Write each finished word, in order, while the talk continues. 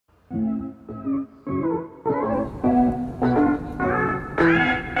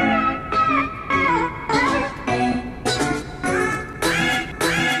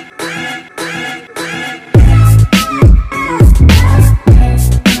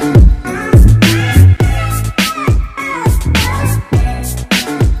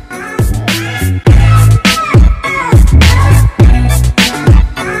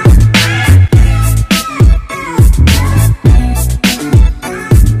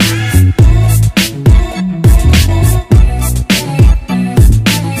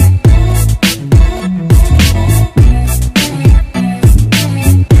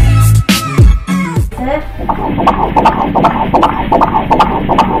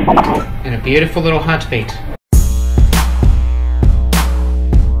And a beautiful little heartbeat.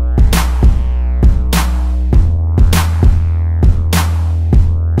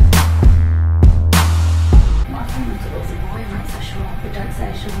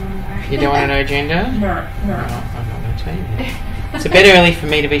 You don't want to know gender? No. I'm not going to tell you that. It's a bit early for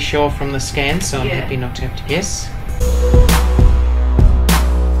me to be sure from the scan, so I'm happy not to have to guess.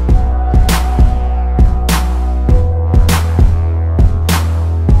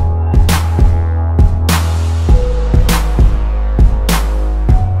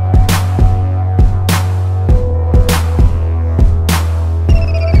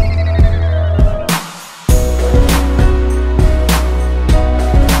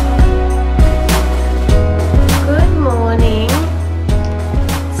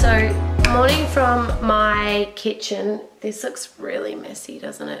 Kitchen. This looks really messy,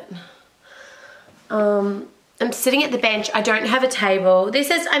 doesn't it? I'm sitting at the bench. I don't have a table.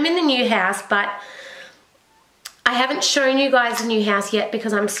 I'm in the new house, but I haven't shown you guys the new house yet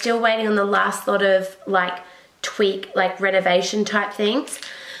because I'm still waiting on the last lot of renovation type things.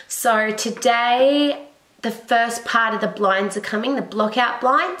 So today the first part of the blinds are coming, the block-out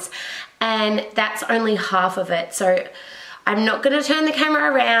blinds, and that's only half of it. So I'm not going to turn the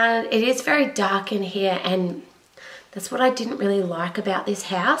camera around. It is very dark in here, and that's what I didn't really like about this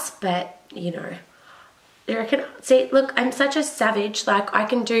house, but you know, I reckon, see, look, I'm such a savage. Like, I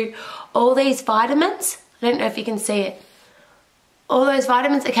can do all these vitamins. I don't know if you can see it. All those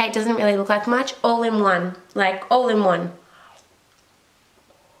vitamins, okay, it doesn't really look like much, all in one, like all in one.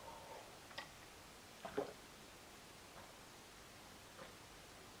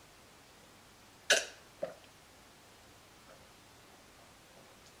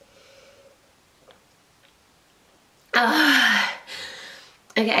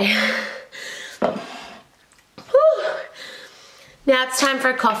 Okay. Whew. Now it's time for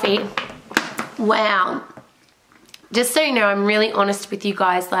a coffee. Wow. Just so you know, I'm really honest with you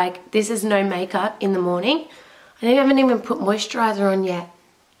guys. Like, this is no makeup in the morning. I haven't even put moisturizer on yet.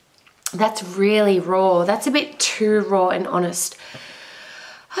 That's really raw. That's a bit too raw and honest.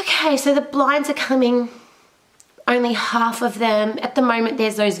 Okay, so the blinds are coming. Only half of them. At the moment,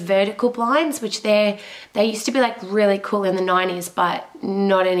 there's those vertical blinds, which they used to be like really cool in the 90s, but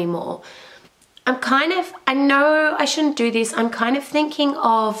not anymore. I know I shouldn't do this. I'm kind of thinking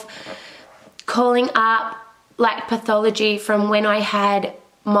of calling up like pathology from when I had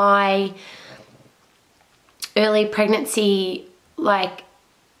my early pregnancy, like,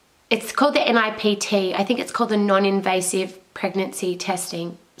 it's called the NIPT. I think it's called the non-invasive pregnancy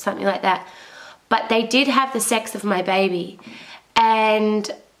testing, something like that. But they did have the sex of my baby. And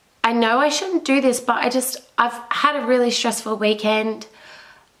I know I shouldn't do this, but I've had a really stressful weekend.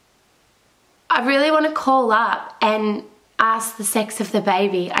 I really want to call up and ask the sex of the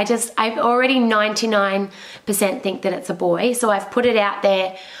baby. I already 99% think that it's a boy. So I've put it out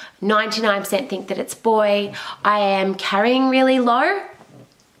there, 99% think that it's boy. I am carrying really low.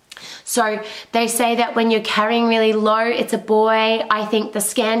 So they say that when you're carrying really low, it's a boy. I think the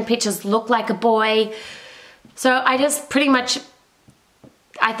scan pictures look like a boy. So I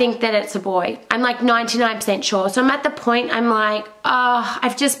think that it's a boy. I'm like 99% sure. So I'm at the point, I'm like, oh,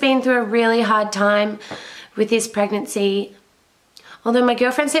 I've just been through a really hard time with this pregnancy. Although my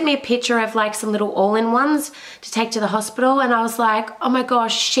girlfriend sent me a picture of like some little all-in-ones to take to the hospital, and I was like, oh my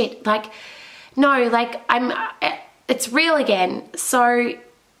gosh, shit. Like, no, like it's real again. So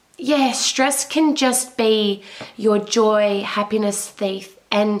yeah, stress can just be your joy, happiness thief.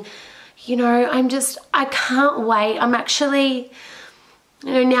 And, you know, I can't wait. I'm actually,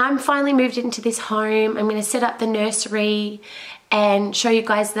 you know, now I'm finally moved into this home. I'm going to set up the nursery and show you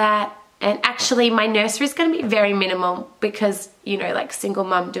guys that. And actually, my nursery is going to be very minimal because, you know, like single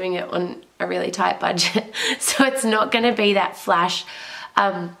mum doing it on a really tight budget. So it's not going to be that flash.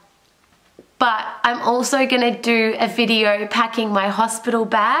 But I'm also going to do a video packing my hospital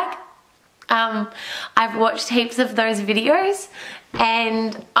bag. I've watched heaps of those videos,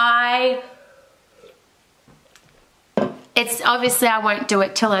 and I it's obviously I won't do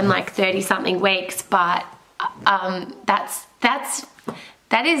it till I'm like 30 something weeks, but that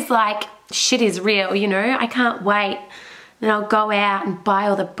is like, shit is real, you know. I can't wait. Then I'll go out and buy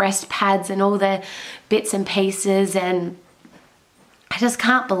all the breast pads and all the bits and pieces, and I just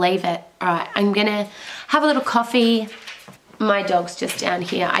can't believe it. All right, I'm gonna have a little coffee. My dog's just down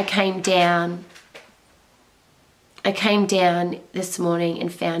here. I came down this morning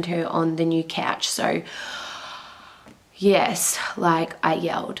and found her on the new couch. So yes, like I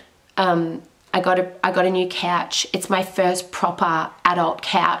yelled. I got a new couch. It's my first proper adult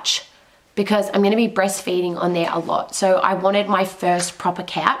couch because I'm going to be breastfeeding on there a lot. So I wanted my first proper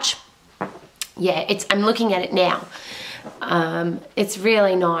couch. Yeah, I'm looking at it now. It's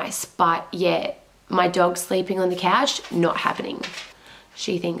really nice, but yeah, my dog sleeping on the couch, not happening.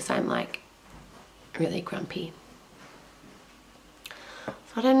 She thinks I'm like really grumpy. So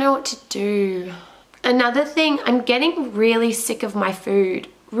I don't know what to do. Another thing, I'm getting really sick of my food.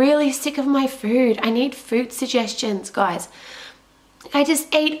 Really sick of my food. I need food suggestions, guys. I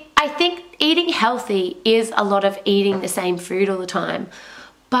think eating healthy is a lot of eating the same food all the time.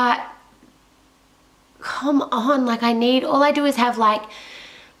 But come on, like all I do is have like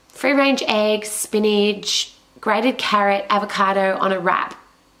free range eggs, spinach, grated carrot, avocado on a wrap,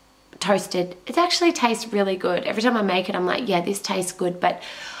 toasted. It actually tastes really good. Every time I make it, I'm like, yeah, this tastes good, but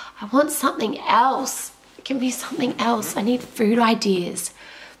I want something else. Give me something else. I need food ideas.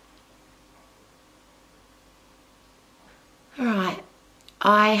 All right,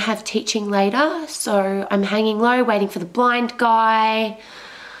 I have teaching later, so I'm hanging low, waiting for the blind guy. I'm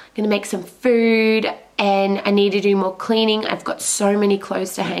gonna make some food, and I need to do more cleaning. I've got so many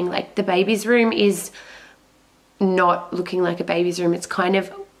clothes to hang. Like the baby's room is not looking like a baby's room. It's kind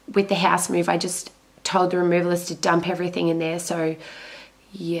of, with the house move, I just told the removalist to dump everything in there. So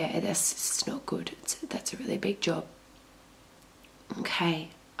yeah, that's not good. That's a really big job. Okay,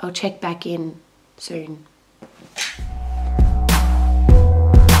 I'll check back in soon.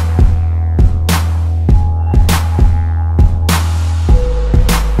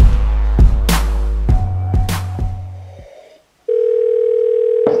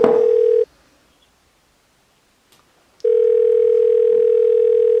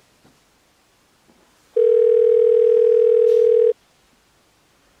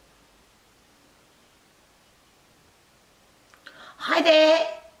 Hi there.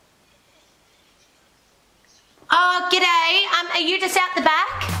 Oh, g'day. Are you just out the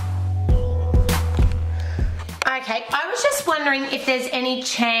back? Okay, I was just wondering if there's any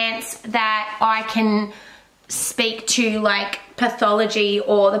chance that I can speak to like pathology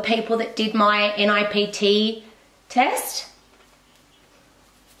or the people that did my NIPT test.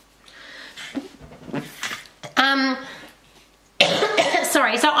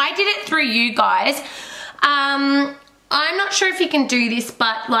 Sorry, so I did it through you guys. I'm not sure if you can do this,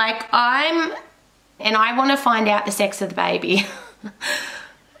 but like I want to find out the sex of the baby.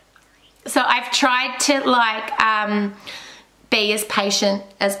 So I've tried to like be as patient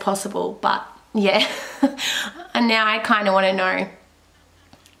as possible, but yeah. And now I kind of want to know.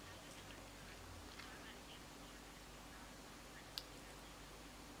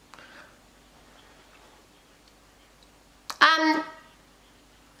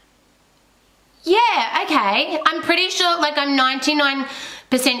 Yeah, okay. I'm pretty sure, like I'm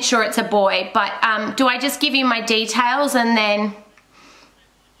 99% sure it's a boy, but do I just give you my details and then...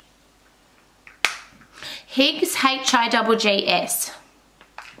 Higgs, H-I-G-G-S.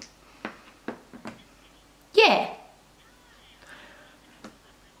 Yeah.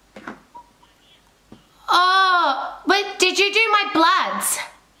 Oh, but did you do my bloods?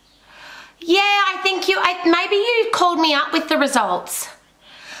 Yeah, I think maybe you called me up with the results.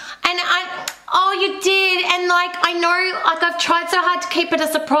 And oh, you did, and like, I know, like I've tried so hard to keep it a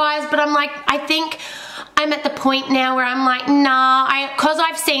surprise, but I'm like, I think I'm at the point now where I'm like, nah, cause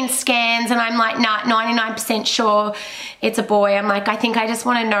I've seen scans and I'm like, nah, 99% sure it's a boy. I'm like, I think I just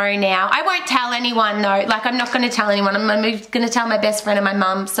want to know now. I won't tell anyone though, like I'm not going to tell anyone. I'm going to tell my best friend and my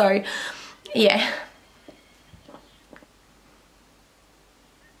mum, so yeah.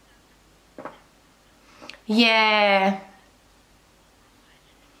 Yeah.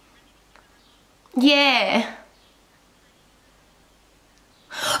 Yeah.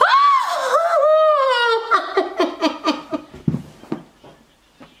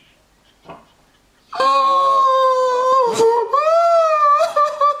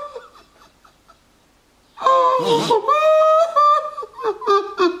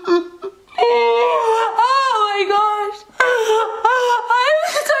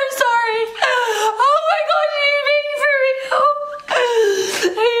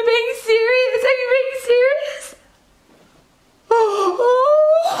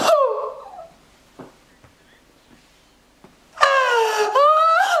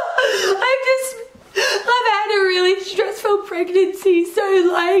 baby, so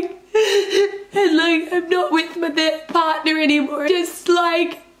like, and like I'm not with my partner anymore. Just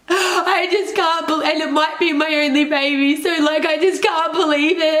like, I just can't believe, and it might be my only baby, so like I just can't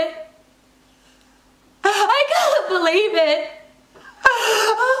believe it. I can't believe it.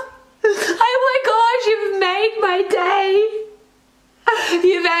 Oh my gosh, you've made my day.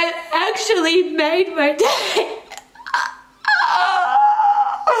 You've actually made my day.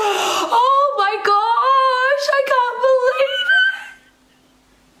 Oh my gosh, I can't believe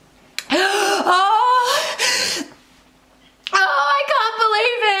it. Oh, I can't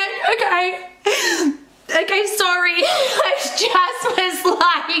believe it. Okay, sorry.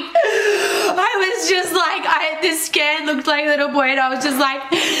 This scan looked like a little boy, and I was just like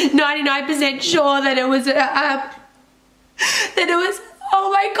 99% sure that it was oh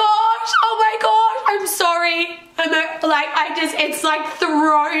my gosh, I'm sorry. It's like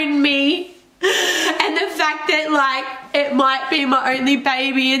thrown me. And the fact that like it might be my only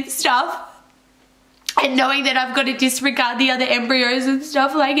baby and stuff, and knowing that I've got to disregard the other embryos and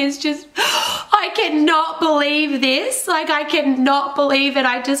stuff, like it's just, I cannot believe this. Like I cannot believe it.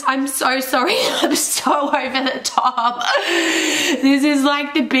 I'm so sorry. I'm so over the top. This is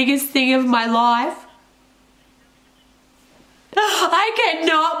like the biggest thing of my life. I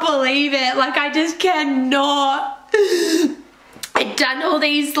cannot believe it. Like I just cannot. I'd done all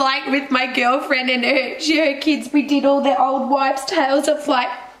these like with my girlfriend and her kids. We did all the old wives' tales of like,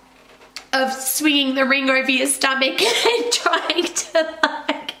 of swinging the ring over your stomach and trying to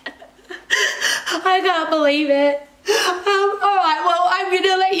like, I can't believe it. Alright, well I'm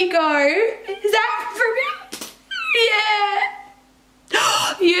gonna let you go. Is that for me?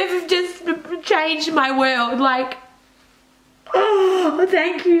 Yeah. You've just changed my world, like, oh,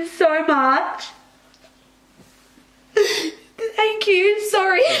 thank you so much. Thank you,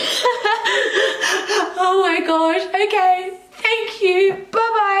 sorry. Oh my gosh, okay. Thank you.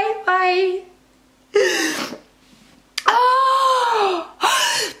 Bye-bye. Bye. Oh.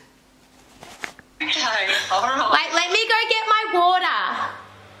 Okay, alright. Wait, let me go get my water.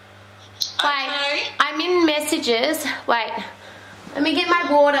 Wait, Okay. I'm in messages. Wait, let me get my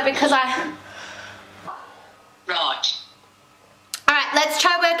water because I... Right. Alright, let's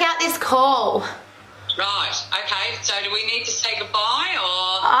try work out this call. Right, okay, so do we need to say goodbye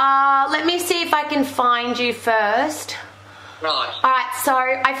or? Let me see if I can find you first. Right. Alright, so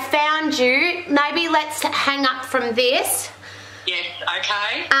I found you. Maybe let's hang up from this. Yes,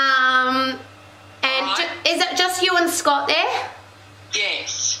 okay. And Right. is it just you and Scott there?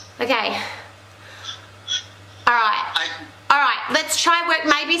 Yes. Okay. Alright. Alright, let's try work.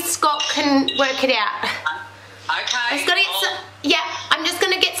 Maybe Scott can work it out. Okay. I've got to get yeah, I'm just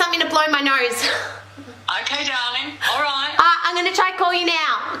going to get something to blow my nose. Okay, darling. Alright. I'm going to try call you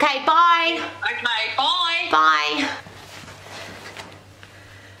now. Okay, bye. Okay, bye. Bye.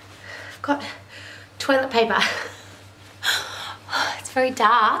 I've got toilet paper. It's very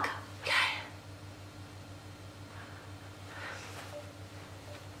dark. Okay.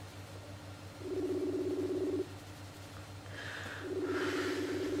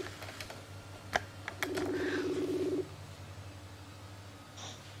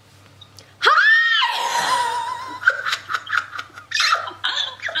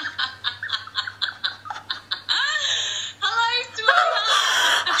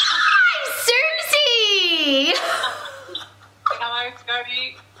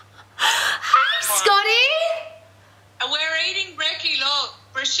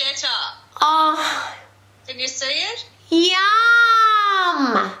 Can you see it?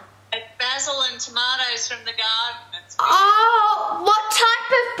 Yum! It's basil and tomatoes from the garden. It's Oh, what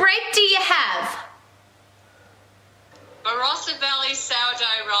type of bread do you have? Barossa Valley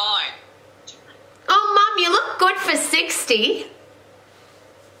sourdough rye. Oh, Mum, you look good for 60.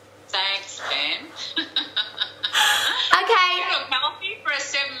 Thanks, Ben. Okay. You look healthy for a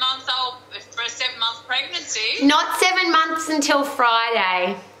 7-month pregnancy. Not 7 months until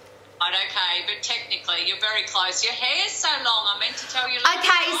Friday. Right, okay, but technically you're very close. Your hair's so long, I meant to tell you.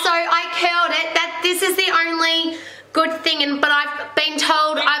 Okay, so I curled it. This is the only good thing, but I've been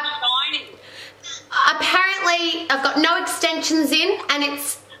told apparently I've got no extensions in, and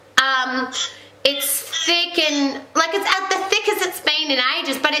it's thick and like it's at the thickest it's been in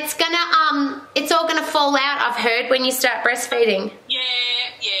ages, but it's all gonna fall out, I've heard, when you start breastfeeding.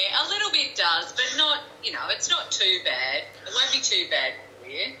 Yeah, a little bit does, but not, it's not too bad. It won't be too bad for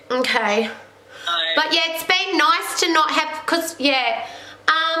you. Okay. But yeah, it's been nice to not have,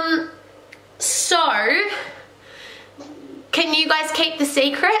 so can you guys keep the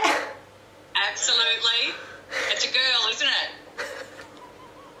secret? Absolutely. It's a girl, isn't it?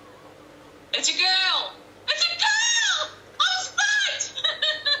 It's a girl. It's a girl. I'm smart.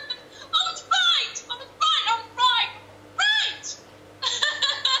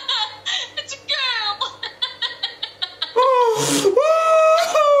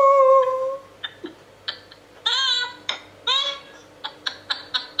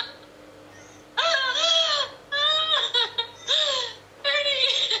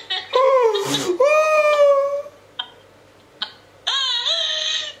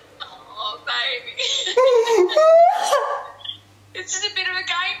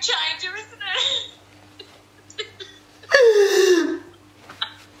 game changer, isn't it?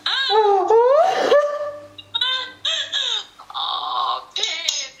 Oh,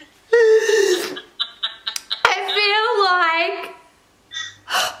 Pen. I feel like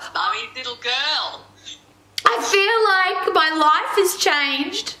Mummy, little girl. I feel like my life has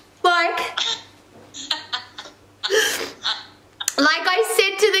changed. Like I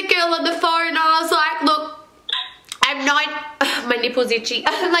said to the girl on the phone, I was like, look, I'm my nipple's itchy.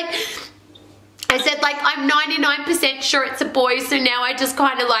 I said, like, I'm 99% sure it's a boy, so now I just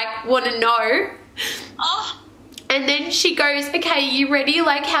kind of, like, want to know. Oh. And then she goes, okay, you ready?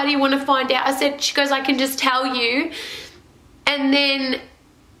 Like, how do you want to find out? I said, she goes, I can just tell you. And then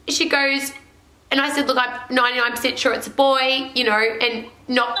she goes, and I said, look, I'm 99% sure it's a boy, you know, and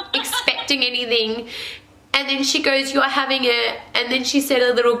not expecting anything. And then she goes, you're having it. And then she said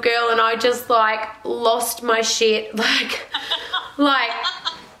a little girl, and I just, like, lost my shit. Like,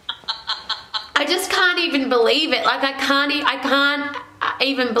 I just can't even believe it. Like, I can't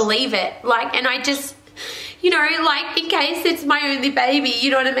even believe it. Like, and I just, you know, like, in case it's my only baby,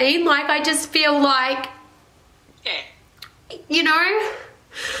 you know what I mean? Like, I just feel like, Yeah. you know,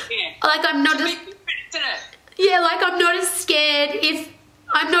 Yeah. like I'm not as, yeah, like I'm not as scared if,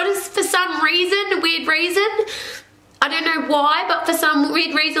 I'm not as, for some reason, weird reason, I don't know why, but for some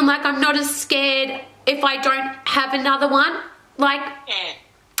weird reason, like, I'm not as scared if I don't have another one. Like, Yeah.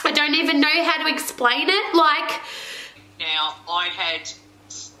 I don't even know how to explain it. Like, Now, I had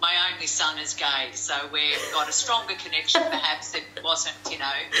my only son is gay, so we've got a stronger connection perhaps if it wasn't, you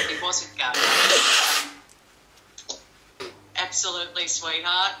know, if he wasn't gay. Absolutely,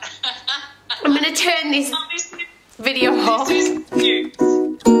 sweetheart. I'm going to turn this video off. This is cute.